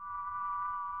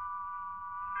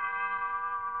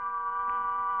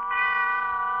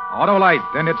Autolite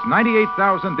and its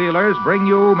 98,000 dealers bring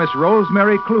you Miss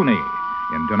Rosemary Clooney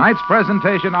in tonight's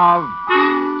presentation of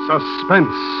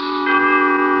Suspense.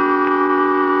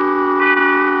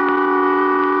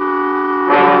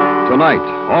 Tonight,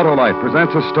 Autolite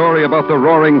presents a story about the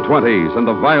Roaring Twenties and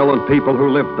the violent people who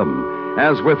lived them.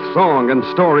 As with song and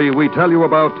story, we tell you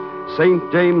about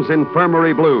St. James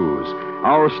Infirmary Blues.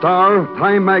 Our star,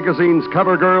 Time Magazine's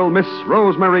cover girl, Miss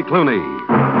Rosemary Clooney.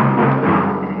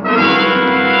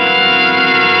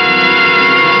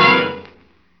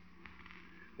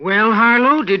 Well,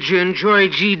 Harlow, did you enjoy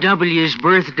G.W.'s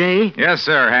birthday? Yes,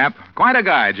 sir, Hap. Quite a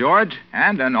guy, George.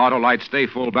 And an Autolite Stay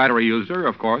Full battery user,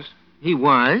 of course. He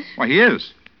was? Well, he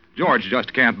is. George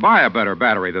just can't buy a better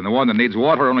battery than the one that needs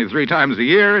water only 3 times a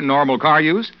year in normal car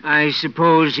use. I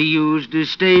suppose he used a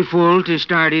Stay Full to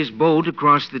start his boat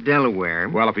across the Delaware.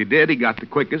 Well, if he did, he got the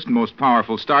quickest and most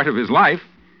powerful start of his life.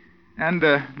 And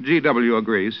G.W.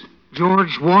 agrees.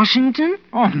 George Washington?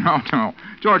 Oh, no.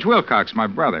 George Wilcox, my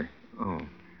brother. Oh.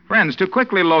 Friends, to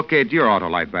quickly locate your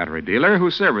Autolite battery dealer, who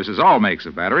services all makes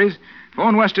of batteries,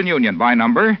 phone Western Union by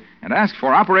number and ask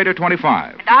for Operator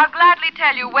 25. And I'll gladly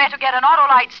tell you where to get an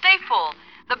Autolite Stay Full,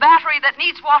 the battery that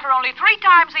needs water only 3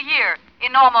 times a year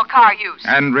in normal car use.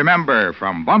 And remember,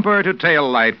 from bumper to tail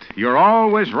light, you're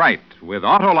always right with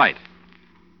Autolite.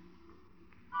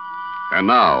 And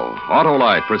now,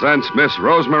 Autolite presents Miss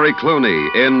Rosemary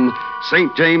Clooney in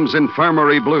St. James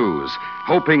Infirmary Blues,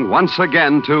 hoping once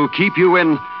again to keep you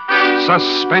in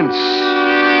suspense.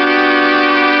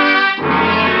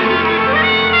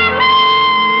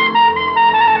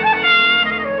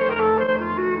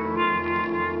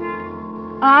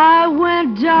 I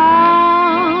went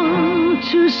down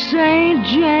to St.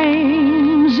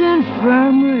 James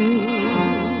Infirmary.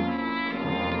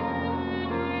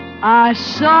 I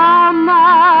saw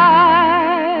my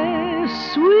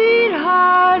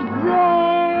sweetheart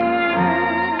there,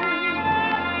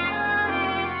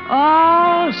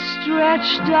 all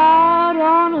stretched out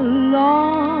on a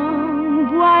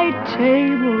long white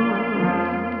table,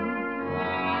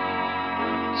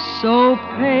 so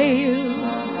pale,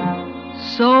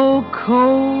 so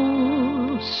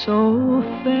cold, so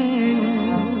fair.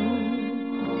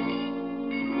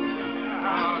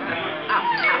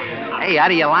 Hey, how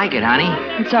do you like it, honey?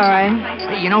 It's all right.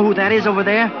 Hey, you know who that is over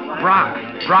there?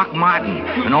 Brock Martin,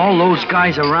 and all those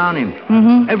guys around him.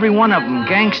 Mm-hmm. Every one of them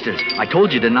gangsters. I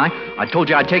told you, didn't I? I told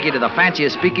you I'd take you to the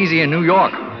fanciest speakeasy in New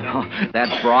York. Oh,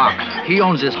 that Brock, he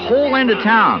owns this whole end of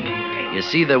town. You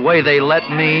see the way they let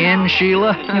me in,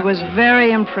 Sheila? It was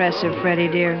very impressive, Freddie,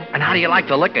 dear. And how do you like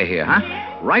the liquor here, huh?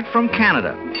 Right from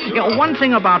Canada. You know, one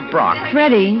thing about Brock.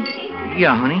 Freddie,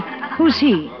 Yeah, honey? who's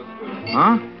he?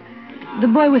 Huh? The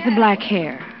boy with the black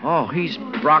hair. Oh, he's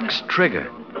Brock's trigger.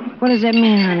 What does that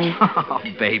mean, honey? Oh,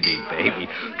 baby.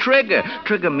 Trigger.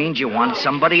 Trigger means you want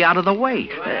somebody out of the way.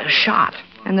 Shot.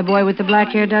 And the boy with the black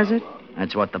hair does it?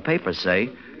 That's what the papers say.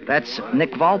 That's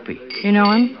Nick Volpe. You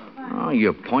know him? Oh,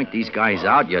 you point these guys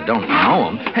out, you don't know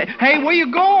them. Hey, where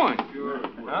you going?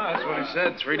 That's what he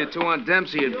said. 3-2 on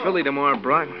Dempsey at Philly tomorrow,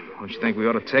 Brock. Don't you think we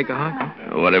ought to take a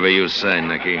hike? Whatever you say,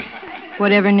 Nicky.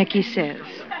 Whatever Nicky says.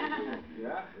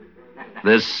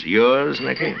 This yours,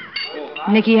 Nicky?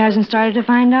 Nicky hasn't started to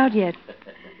find out yet.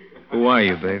 Who are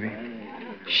you, baby?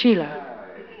 Sheila.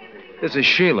 This is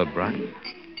Sheila, Brock.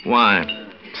 Why?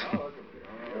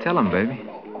 Tell him, baby.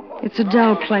 It's a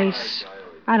dull place.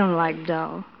 I don't like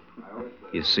dull.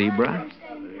 You see, Brock?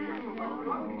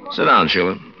 Sit down,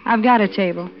 Sheila. I've got a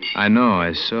table. I know,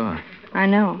 I saw. I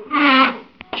know.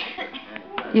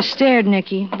 You stared,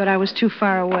 Nicky, but I was too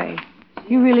far away.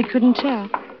 You really couldn't tell.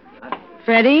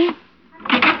 Freddie?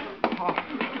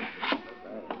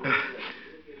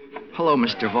 Hello,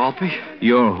 Mr. Volpe.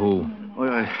 You're who?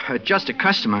 Just a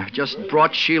customer. Just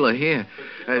brought Sheila here.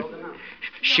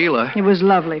 Sheila. It was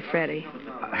lovely, Freddie.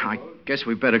 I guess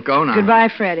we better go now. Goodbye,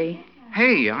 Freddie.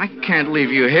 Hey, I can't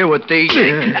leave you here with the...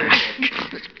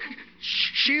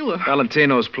 Sheila.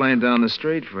 Valentino's playing down the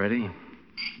street, Freddie.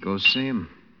 Go see him.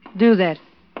 Do that.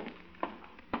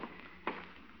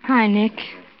 Hi, Nick.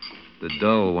 The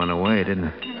dough went away, didn't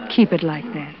it? Keep it like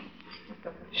that.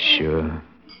 Sure.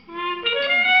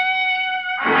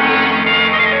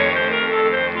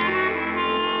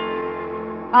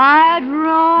 I'd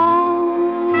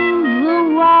roam the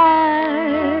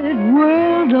wide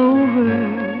world over,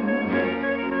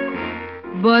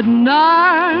 but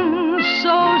none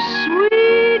so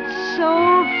sweet, so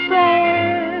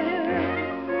fair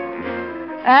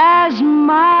as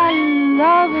my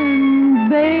loving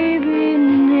baby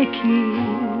Nicky,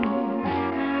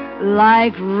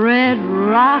 like red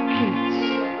rockets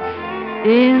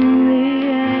in the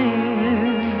air.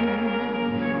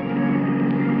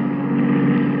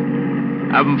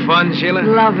 Having fun, Sheila?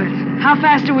 Love it. How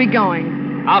fast are we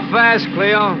going? How fast,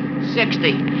 Cleo?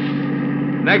 60.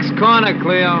 Next corner,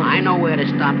 Cleo. I know where to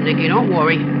stop, Nicky. Don't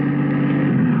worry.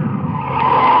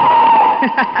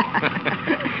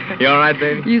 You all right,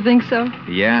 baby? You think so?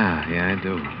 Yeah, I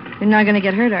do. You're not going to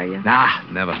get hurt, are you? Nah,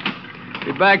 never.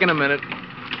 Be back in a minute.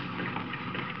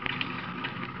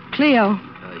 Cleo,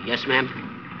 Yes, ma'am?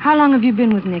 how long have you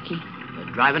been with Nicky?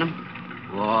 Driving him?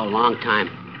 Oh, a long time.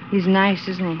 He's nice,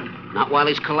 isn't he? Not while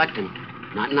he's collecting.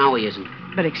 Not now he isn't.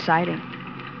 But exciting.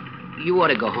 You ought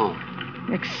to go home.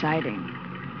 Exciting.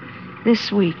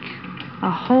 This week.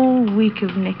 A whole week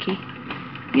of Nicky.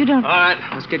 You don't... All right,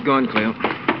 let's get going, Cleo.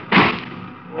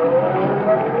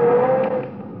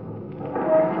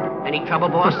 Any trouble,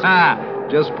 boss?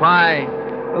 Just pie.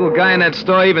 Little guy in that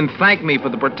store even thanked me for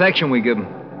the protection we give him.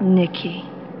 Nicky.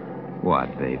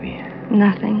 What, baby?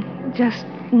 Nothing. Just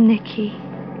Nicky.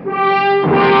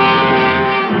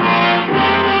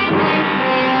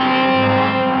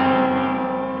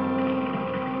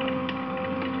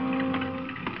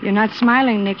 You're not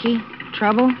smiling, Nicky.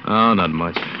 Trouble? Oh, not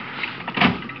much.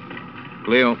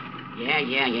 Cleo,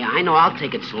 Yeah. I know. I'll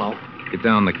take it slow. get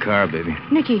down in the car, baby.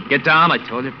 Nicky. Get down, I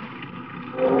told you.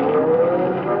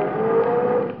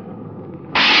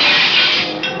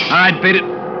 All right, beat it.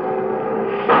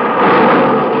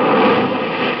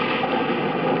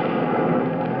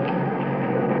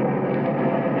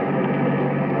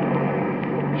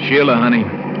 Sheila, honey,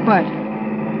 What?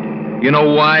 you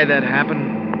know why that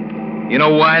happened? You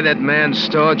know why that man's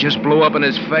store just blew up in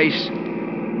his face?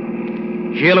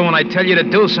 Sheila, when I tell you to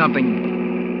do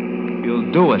something,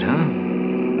 you'll do it, huh?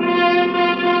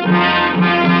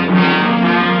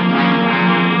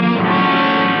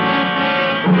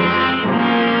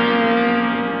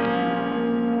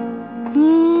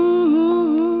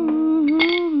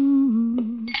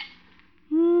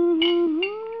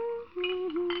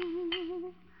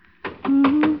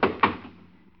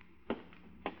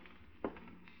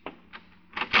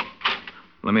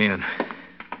 Let me in.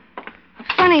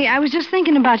 Funny, I was just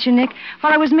thinking about you, Nick.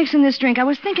 While I was mixing this drink, I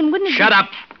was thinking, wouldn't it Shut be... up!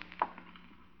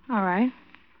 All right.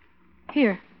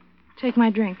 Here, take my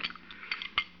drink.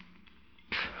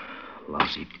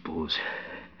 Lousy booze.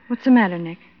 What's the matter,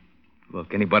 Nick?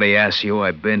 Look, anybody asks you,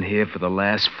 I've been here for the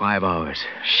last 5 hours.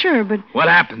 Sure, but What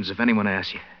happens if anyone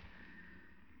asks you?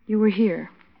 you were here.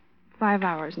 5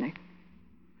 hours, Nick.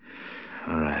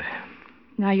 All right.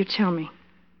 Now you tell me.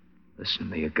 Listen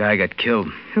to me, a guy got killed.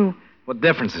 Who? What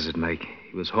difference does it make?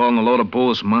 He was hauling a load of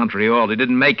booze from Montreal. He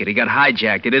didn't make it. He got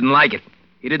hijacked. He didn't like it.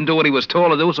 He didn't do what he was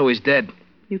told to do, so he's dead.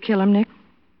 You kill him, Nick?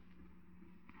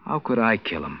 How could I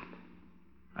kill him?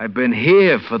 I've been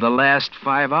here for the last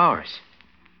 5 hours.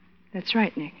 That's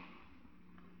right, Nick.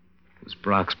 It was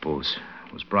Brock's booze.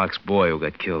 It was Brock's boy who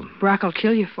got killed. Brock will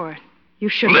kill you for it. You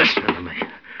should... Listen to me.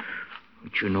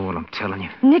 Don't you know what I'm telling you?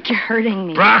 Nick, you're hurting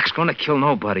me. Brock's gonna kill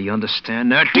nobody, you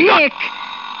understand that? Nick!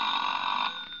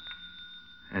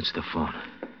 That's the phone.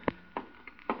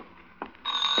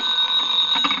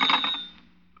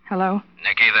 Hello?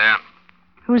 Nicky there?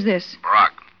 Who's this?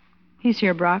 Brock. He's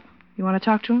here, Brock. You want to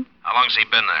talk to him? How long's he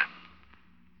been there?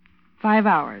 5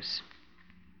 hours.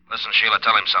 Listen, Sheila,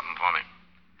 tell him something for me.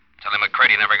 Tell him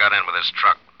McCready never got in with his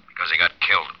truck because he got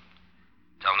killed.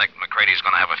 Tell Nick McCready's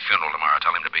going to have a funeral tomorrow.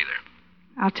 Tell him to be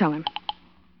there. I'll tell him.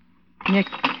 Nick,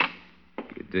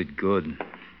 You did good.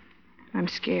 I'm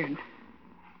scared.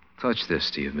 Touch this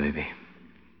to you, baby.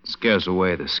 Scares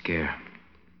away the scare.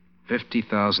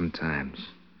 50,000 times.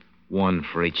 1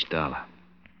 for each dollar.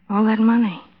 All that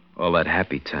money. All that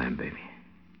happy time, baby.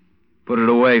 Put it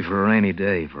away for a rainy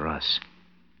day for us.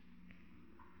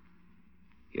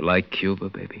 You like Cuba,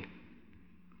 baby?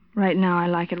 Right now, I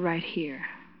like it right here.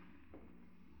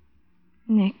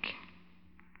 Nick,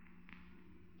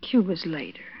 Cuba's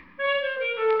later.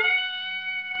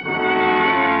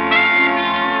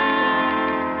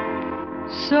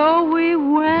 So we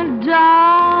went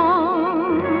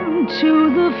down to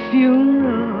the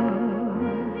funeral.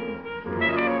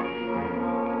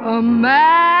 A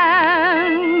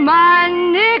man my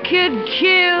Nick had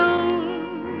killed.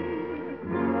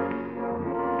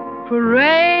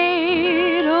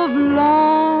 Parade of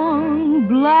long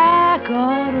black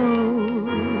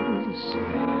autos.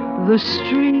 The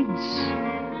streets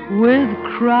with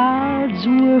crowds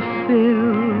were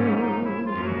filled.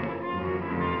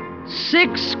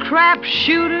 6 crap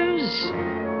shooters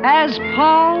as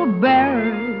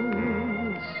pallbearers.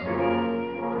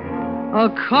 A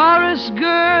chorus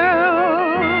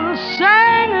girl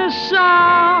sang a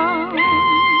song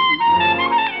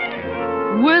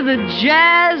with a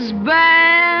jazz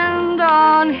band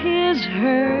on his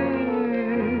hearse.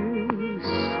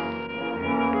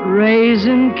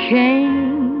 raising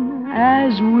Cain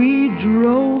as we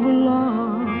drove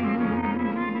along.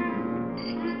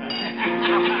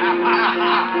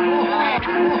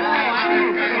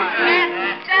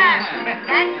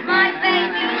 That's my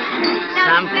baby.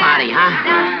 Some party, huh?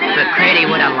 McCready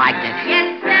would have liked it.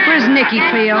 Where's Nicky,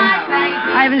 Cleo?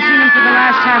 I haven't seen him for the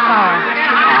last half hour.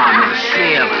 Oh, Miss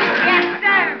Sheila. Yes,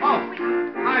 sir.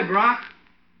 Hi, Brock.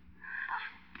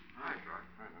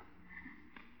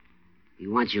 He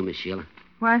wants you, Miss Sheila.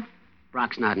 What?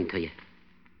 Brock's nodding to you.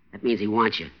 That means he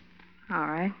wants you. All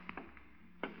right.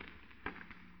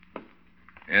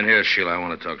 In here, Sheila. I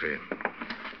want to talk to you.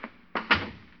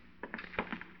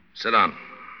 Sit down.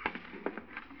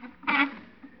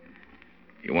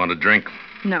 You want a drink?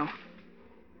 No.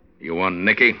 You want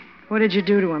Nicky? What did you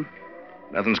do to him?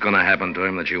 Nothing's going to happen to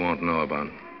him that you won't know about.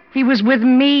 He was with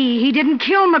me. He didn't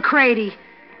kill McCready.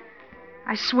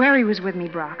 I swear he was with me,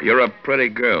 Brock. You're a pretty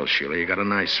girl, Sheila. You got a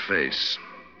nice face.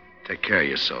 Take care of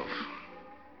yourself.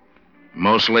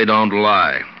 Mostly don't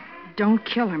lie. Don't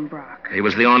kill him, Brock. He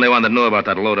was the only one that knew about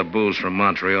that load of booze from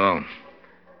Montreal.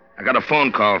 I got a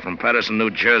phone call from Patterson,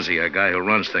 New Jersey, a guy who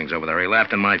runs things over there. He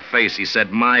laughed in my face. He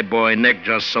said my boy Nick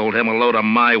just sold him a load of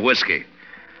my whiskey.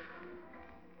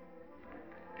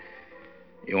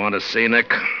 You want to see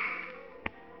Nick?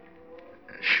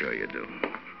 Sure you do.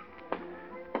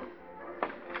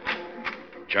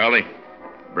 Charlie,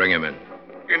 bring him in.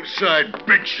 Inside,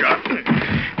 big shot.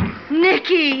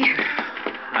 Nicky!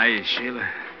 Hi, Sheila.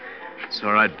 It's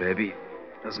all right, baby.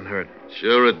 Doesn't hurt.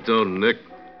 Sure it don't, Nick.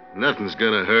 Nothing's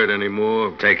gonna hurt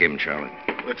anymore. Take him, Charlie.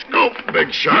 Let's go,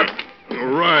 big shot. A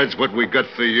ride's what we got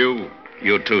for you.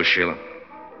 You too, Sheila.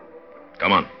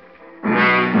 Come on.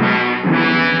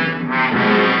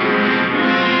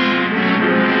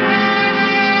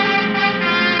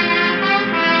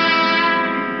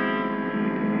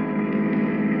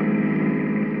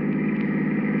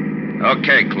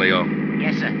 Okay, Cleo.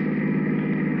 Yes, sir.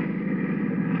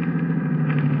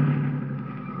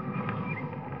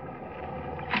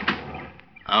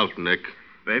 Out, Nick.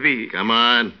 Baby. Come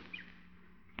on.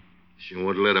 She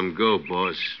won't let him go,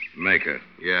 boss. Make her.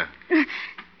 Yeah.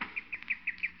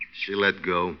 She let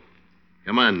go.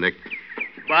 Come on, Nick.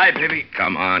 Bye, baby.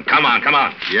 Come on, come on, come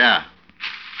on. Yeah.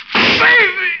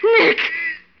 Nick!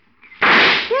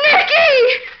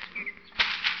 Nicky!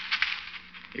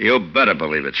 You better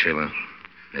believe it, Sheila.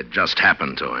 It just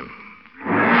happened to him.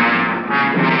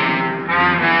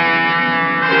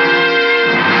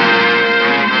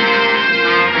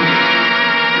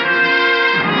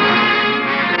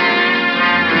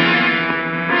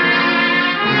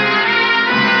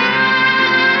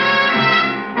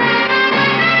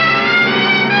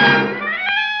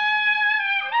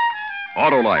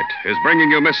 Autolite is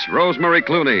bringing you Miss Rosemary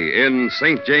Clooney in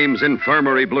St. James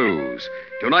Infirmary Blues.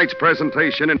 Tonight's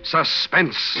presentation in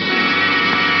Suspense.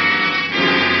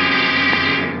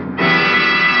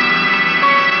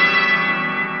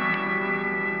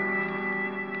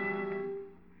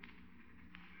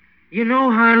 You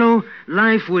know, Harlow,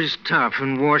 life was tough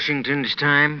in Washington's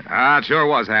time. Ah, it sure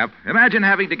was, Hap. Imagine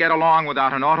having to get along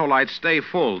without an Autolite Stay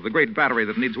Full, the great battery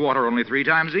that needs water only 3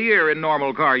 times a year in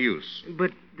normal car use.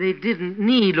 But they didn't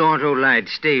need Autolite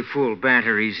Stay Full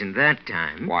batteries in that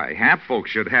time. Why, Hap,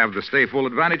 folks should have the Stay Full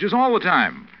advantages all the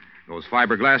time. Those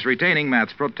fiberglass retaining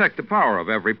mats protect the power of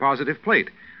every positive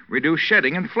plate, reduce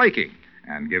shedding and flaking,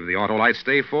 and give the Autolite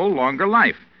Stay Full longer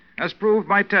life, as proved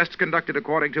by tests conducted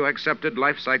according to accepted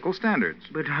life cycle standards.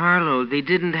 But, Harlow, they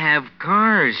didn't have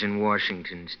cars in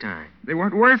Washington's time. They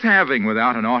weren't worth having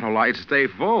without an Autolite Stay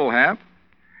Full, Hap.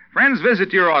 Friends,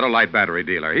 visit your Autolite battery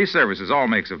dealer. He services all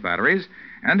makes of batteries,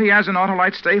 and he has an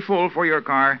Autolite Stay Full for your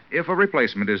car if a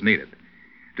replacement is needed.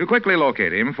 To quickly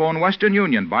locate him, phone Western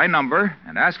Union by number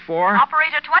and ask for...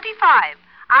 Operator 25.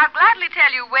 I'll gladly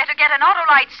tell you where to get an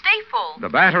Autolite Stay Full. the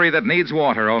battery that needs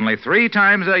water only 3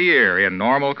 times a year in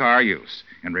normal car use.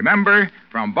 And remember,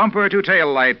 from bumper to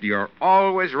tail light, you're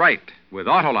always right with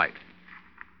Autolite.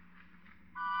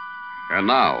 And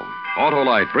now,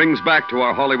 Autolite brings back to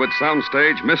our Hollywood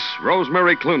soundstage Miss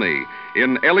Rosemary Clooney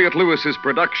in Elliot Lewis's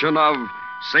production of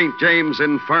St. James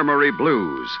Infirmary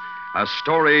Blues, a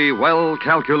story well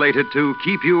calculated to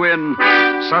keep you in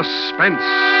suspense.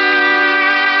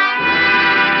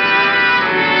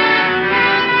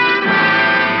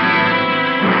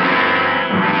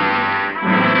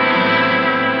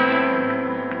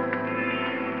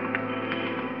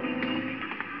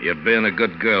 You're being a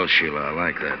good girl, Sheila. I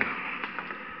like that.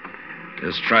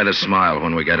 Just try to smile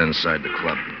when we get inside the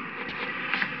club.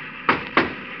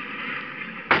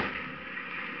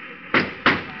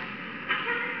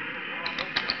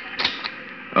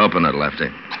 Open it, Lefty.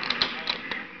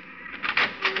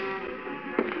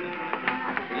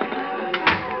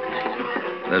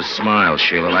 With a smile,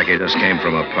 Sheila, like he just came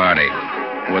from a party.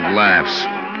 With laughs.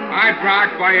 Hi,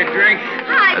 Brock. Buy a drink?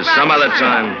 Hi, Brock. Some other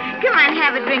time. Come on,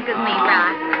 have a drink with me,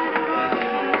 Brock.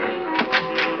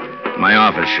 My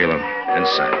office, Sheila.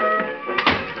 Inside.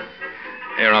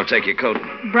 Here, I'll take your coat.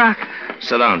 Brock.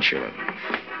 Sit down, Sheila.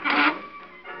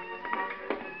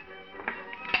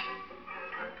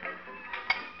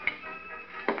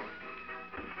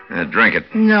 Drink it.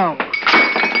 No.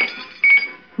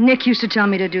 Nick used to tell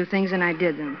me to do things, and I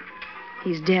did them.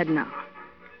 He's dead now.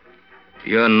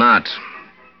 You're not.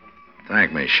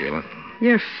 Thank me, Sheila.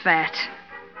 You're fat.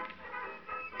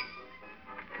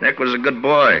 Nick was a good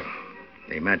boy.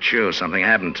 He met you. Something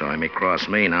happened to him. He crossed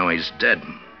me. Now he's dead.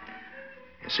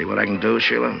 You see what I can do,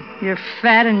 Sheila? You're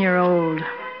fat and you're old.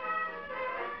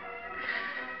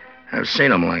 I've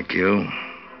seen him like you.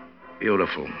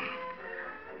 Beautiful.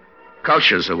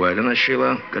 Culture's the word, isn't it,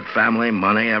 Sheila? Good family,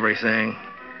 money, everything.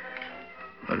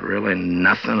 But really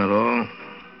nothing at all.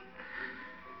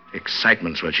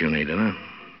 Excitement's what you need, isn't it?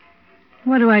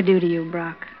 What do I do to you,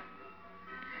 Brock?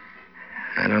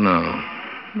 I don't know.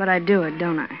 But I do it,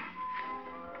 don't I?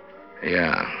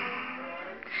 Yeah.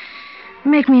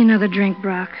 Make me another drink,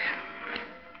 Brock.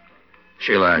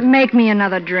 Sheila. Make me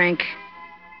another drink.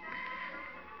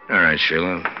 All right,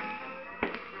 Sheila.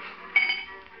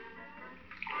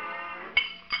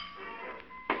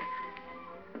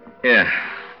 Here.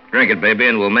 Drink it, baby,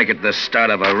 and we'll make it the start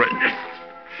of a...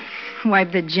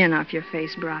 Wipe the gin off your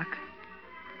face, Brock.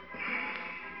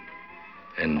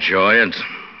 Enjoy it.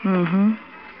 Mm-hmm.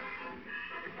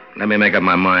 Let me make up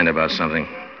my mind about something.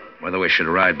 Whether we should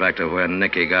ride back to where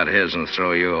Nicky got his and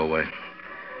throw you away.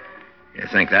 You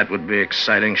think that would be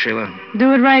exciting, Sheila?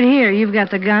 Do it right here. You've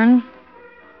got the gun.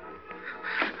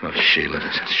 Oh, Sheila.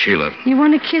 You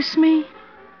want to kiss me?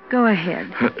 Go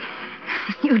ahead.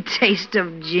 You taste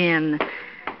of gin.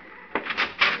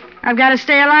 I've got to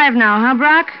stay alive now, huh,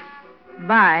 Brock?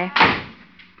 Bye.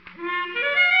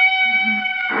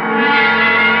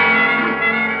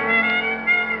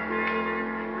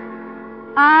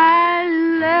 I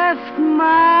left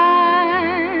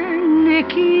my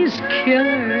Nicky's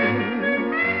killer.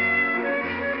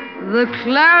 The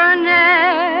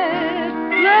clarinet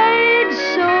played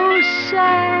so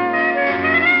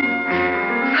sad.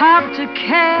 Hopped a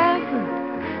cab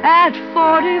at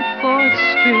 44th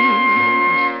Street.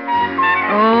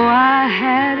 Oh, I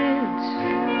had it,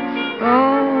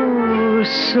 oh,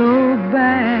 so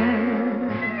bad.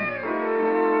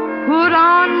 Put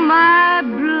on my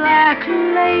black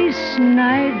lace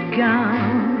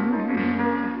nightgown.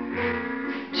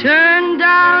 Turned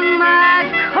down my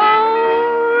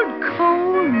cold,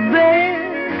 cold bed.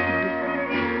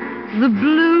 The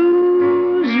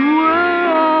blues were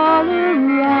all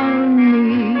around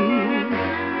me.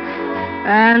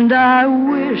 And I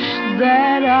wished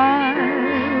that I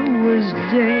was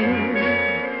dead.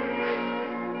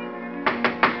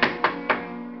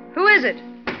 Who is it?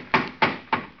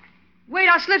 Wait,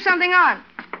 I'll slip something on.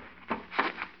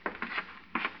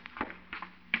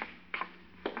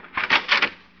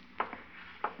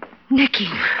 Nicky.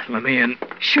 Let me in.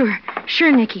 Sure,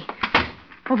 Nicky.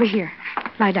 Over here.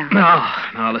 Lie down.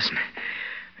 No, listen.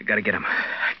 I gotta get him.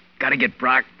 I gotta get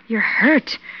Brock. You're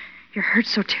hurt. You're hurt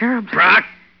so terribly. Brock,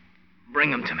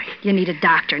 bring him to me. You need a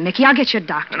doctor, Nicky. I'll get you a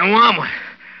doctor. I don't want one.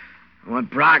 I want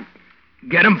Brock.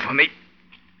 Get him for me.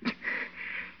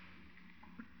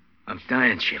 I'm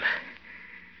dying, Sheila.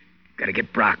 Gotta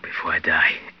get Brock before I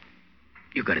die.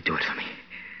 You gotta do it for me.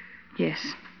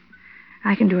 Yes.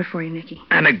 I can do it for you, Nicky.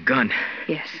 And a gun.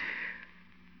 Yes.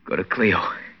 Go to Cleo.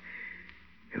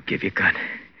 He'll give you a gun.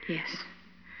 Yes.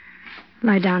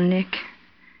 Lie down, Nick.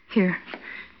 Here.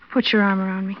 Put your arm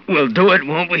around me. We'll do it,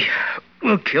 won't we?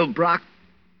 We'll kill Brock.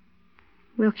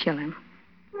 We'll kill him.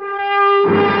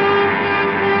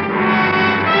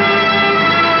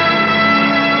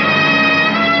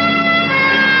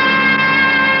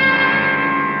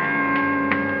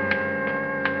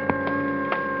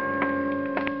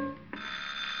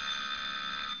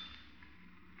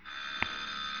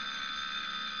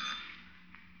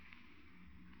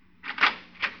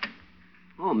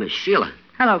 Oh, Miss Sheila.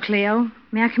 Hello, Cleo.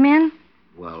 May I come in?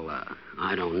 Well,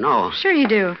 I don't know. Sure you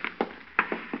do.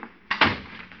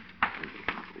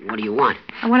 What do you want?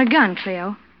 I want a gun,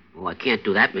 Cleo. Oh, I can't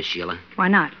do that, Miss Sheila. Why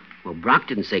not? Well, Brock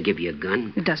didn't say give you a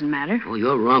gun. It doesn't matter. Oh,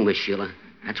 you're wrong, Miss Sheila.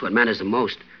 That's what matters the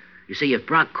most. You see, if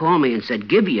Brock called me and said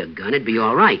give you a gun, it'd be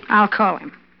all right. I'll call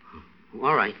him.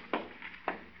 All right.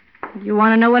 You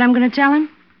want to know what I'm going to tell him?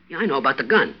 Yeah, I know about the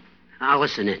gun. I'll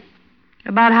listen in.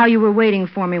 About how you were waiting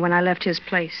for me when I left his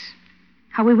place.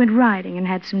 How we went riding and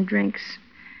had some drinks.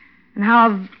 And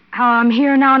how I'm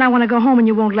here now and I want to go home and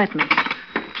you won't let me.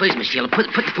 Please, Miss Sheila, put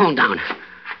the phone down.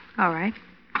 All right.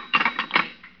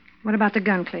 What about the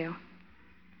gun, Cleo?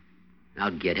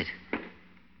 I'll get it.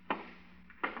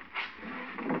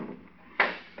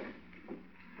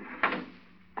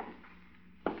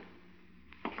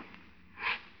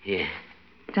 Here.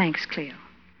 Thanks, Cleo.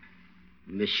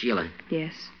 Miss Sheila,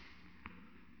 Yes.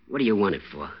 what do you want it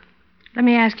for? Let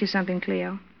me ask you something,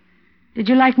 Cleo. Did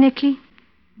you like Nicky?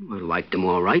 I liked him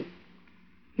all right.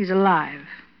 He's alive.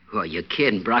 Oh, you're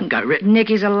kidding. Brock got written.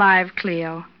 Nicky's alive,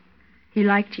 Cleo. He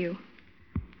liked you.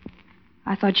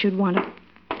 I thought you'd want it.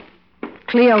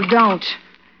 Cleo, don't.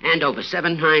 Hand over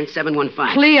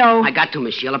 79715. Cleo. I got to,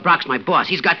 Miss Sheila. Brock's my boss.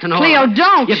 He's got to know. Cleo,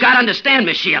 don't. You got to understand,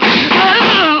 Miss Sheila.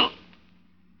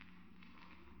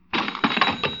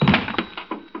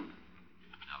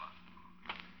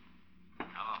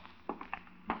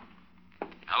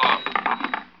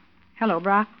 Hello,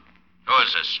 Brock. Who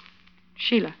is this?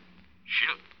 Sheila.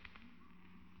 Sheila?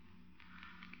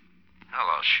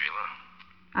 Hello, Sheila.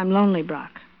 I'm lonely,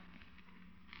 Brock.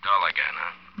 Dull again,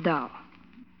 huh? Dull.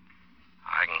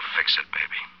 I can fix it,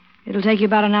 baby. It'll take you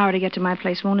about an hour to get to my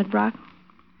place, won't it, Brock?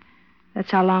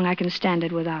 That's how long I can stand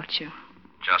it without you.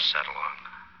 Just settle on.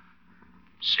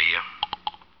 See you.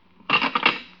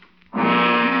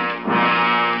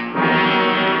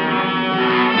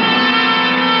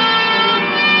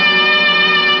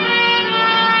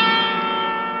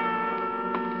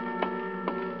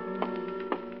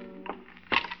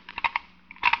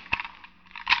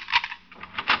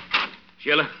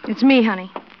 Sheila? It's me,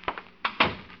 honey.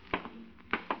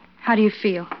 How do you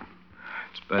feel?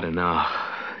 It's better now.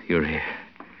 You're here.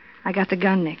 I got the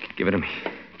gun, Nick. Give it to me.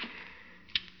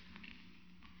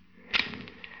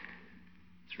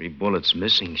 3 bullets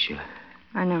missing, Sheila.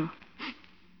 I know.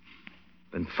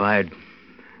 Been fired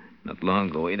not long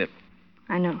ago, ain't it?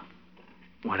 I know.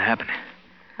 What happened?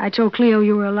 I told Cleo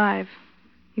you were alive.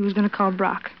 He was going to call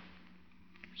Brock.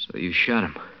 So you shot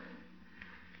him?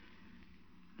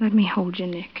 Let me hold you,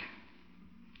 Nick.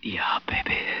 Yeah,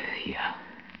 baby. Yeah.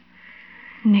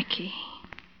 Nicky,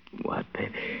 What,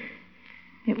 baby?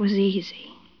 it was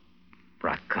easy.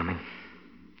 Brock coming?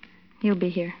 He'll be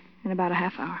here in about a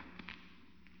half hour.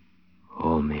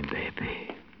 Hold me,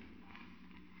 baby.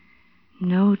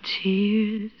 No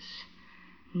tears,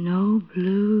 no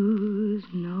blues,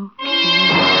 no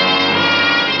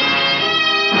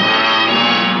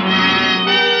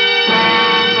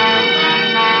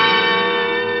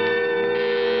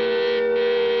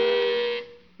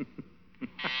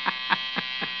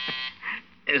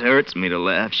It hurts me to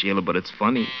laugh, Sheila, but it's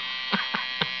funny.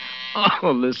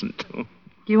 Oh, listen to him.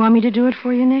 Do you want me to do it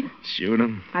for you, Nick? Shoot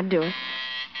him. I'd do it.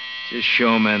 Just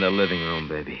show him in the living room,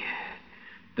 baby.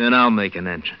 Then I'll make an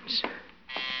entrance.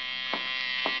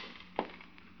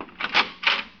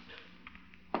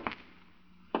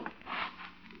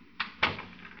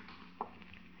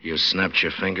 You snapped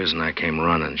your fingers and I came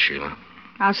running, Sheila.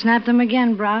 I'll snap them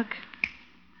again, Brock.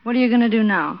 What are you going to do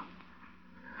now?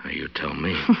 You tell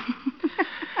me.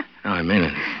 No, I mean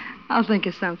it. I'll think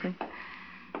of something.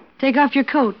 Take off your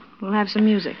coat. We'll have some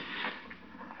music.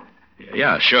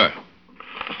 Yeah, sure.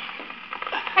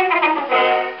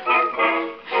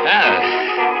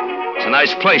 Ah, it's a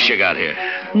nice place you got here.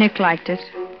 Nick liked it.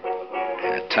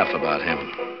 Yeah, tough about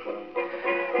him.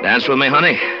 Dance with me,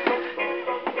 honey?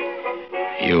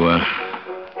 You,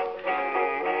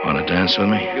 want to dance with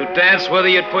me? You dance whether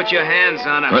you'd put your hands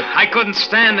on her. What? I couldn't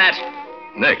stand that.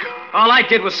 Nick. All I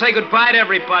did was say goodbye to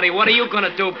everybody. What are you going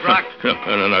to do, Brock? No.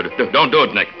 Don't do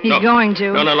it, Nick. He's no. going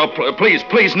to. No.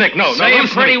 Please, Nick. No, Say a listen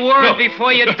to pretty me. word No.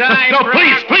 before you die, No, Brock.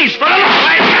 please, for the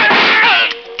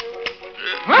love.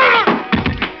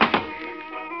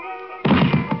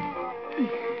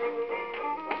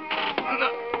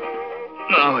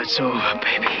 No, it's over,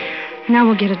 baby. Now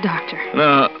we'll get a doctor.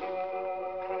 No.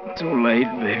 Too late,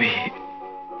 baby.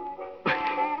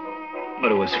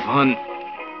 But it was fun.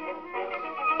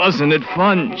 Wasn't it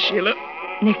fun, Sheila?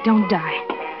 Nick, don't die.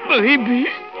 Baby.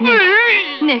 Nick!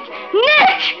 Nick!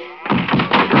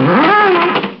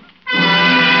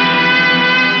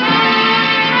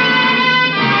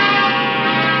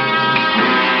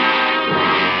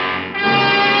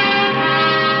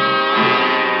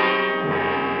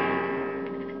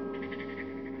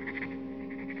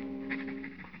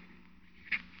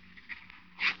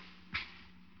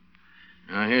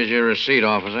 Now, here's your receipt,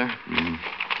 officer.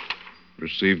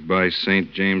 Received by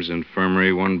St. James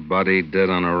Infirmary, 1 body dead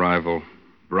on arrival.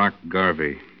 Brock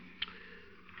Garvey.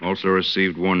 Also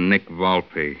received 1 Nick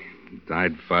Volpe.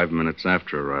 Died 5 minutes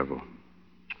after arrival.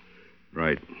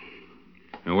 Right.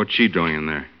 Now, what's she doing in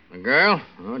there? The girl?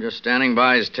 Oh, just standing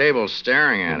by his table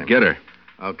staring at him. Get her.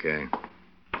 Okay.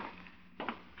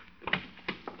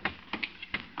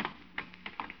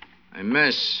 Hey,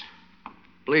 miss.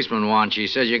 Policeman wants you. He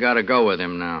says you gotta go with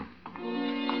him now.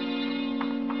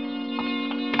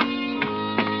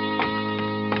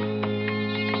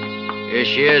 Here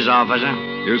she is, officer.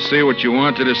 You see what you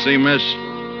wanted to see, miss?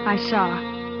 I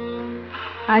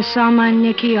saw my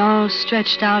Nicky all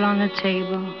stretched out on the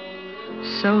table.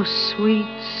 So sweet,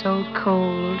 so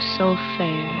cold, so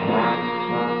fair.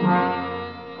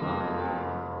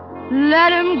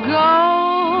 Let him go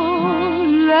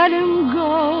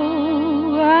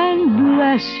and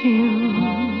bless you.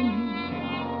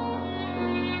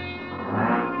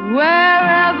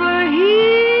 Wherever he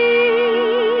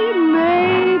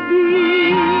may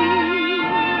be,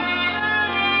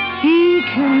 he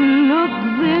can look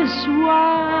this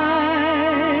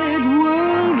wide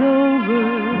world over.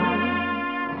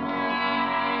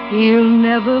 He'll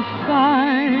never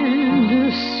find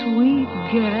a sweet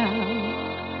gal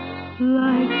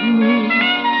like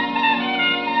me.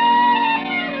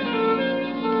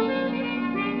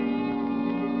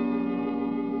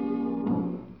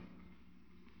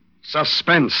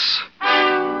 Suspense.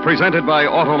 Presented by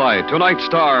Autolite. Tonight's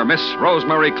star, Miss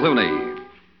Rosemary Clooney.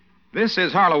 This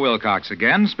is Harlow Wilcox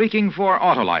again, speaking for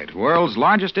Autolite, world's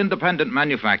largest independent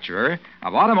manufacturer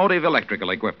of automotive electrical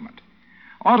equipment.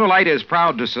 Autolite is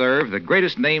proud to serve the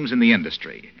greatest names in the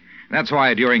industry. That's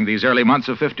why during these early months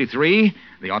of '53,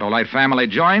 the Autolite family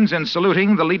joins in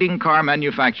saluting the leading car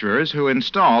manufacturers who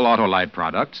install Autolite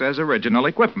products as original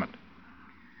equipment.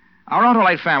 Our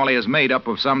Autolite family is made up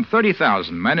of some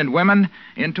 30,000 men and women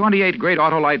in 28 great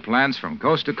Autolite plants from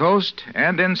coast to coast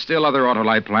and in still other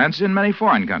Autolite plants in many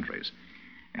foreign countries.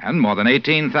 And more than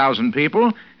 18,000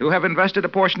 people who have invested a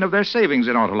portion of their savings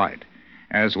in Autolite,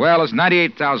 as well as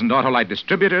 98,000 Autolite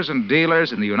distributors and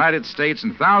dealers in the United States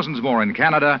and thousands more in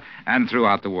Canada and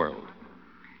throughout the world.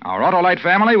 Our Autolite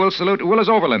family will salute Willis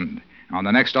Overland on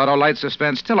the next Autolite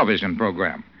Suspense television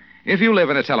program. If you live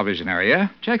in a television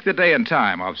area, check the day and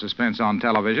time of Suspense on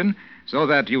television so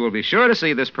that you will be sure to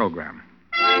see this program.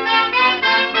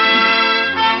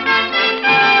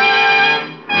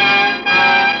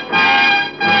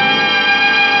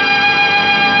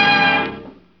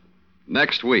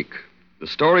 Next week, the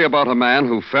story about a man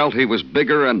who felt he was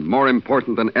bigger and more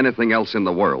important than anything else in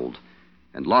the world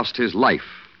and lost his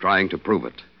life trying to prove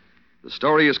it. The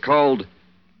story is called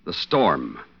The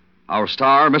Storm. Our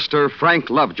star, Mr. Frank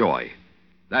Lovejoy.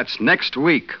 That's next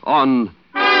week on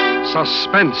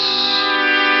Suspense.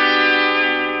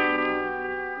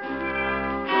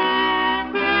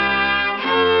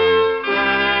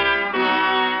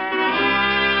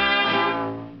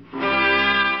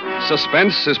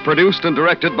 Suspense is produced and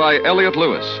directed by Elliott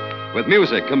Lewis, with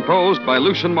music composed by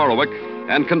Lucian Morowick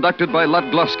and conducted by Lud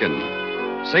Gluskin.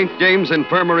 St. James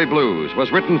Infirmary Blues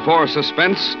was written for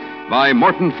Suspense by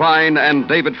Morton Fine and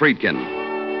David Friedkin.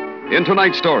 In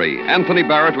tonight's story, Anthony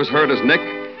Barrett was heard as Nick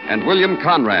and William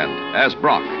Conrad as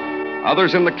Brock.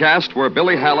 Others in the cast were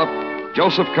Billy Hallop,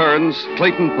 Joseph Kearns,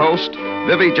 Clayton Post,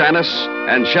 Vivi Janis,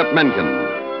 and Shep Menken.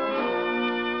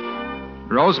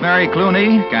 Rosemary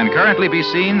Clooney can currently be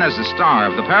seen as the star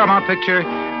of the Paramount picture,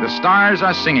 The Stars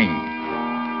Are Singing.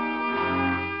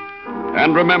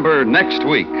 And remember, next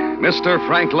week, Mr.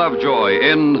 Frank Lovejoy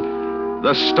in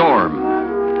The Storm.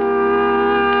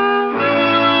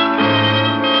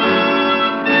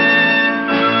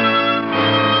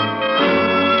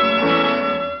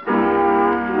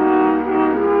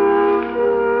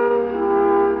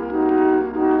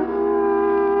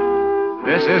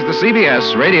 This is the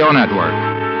CBS Radio Network.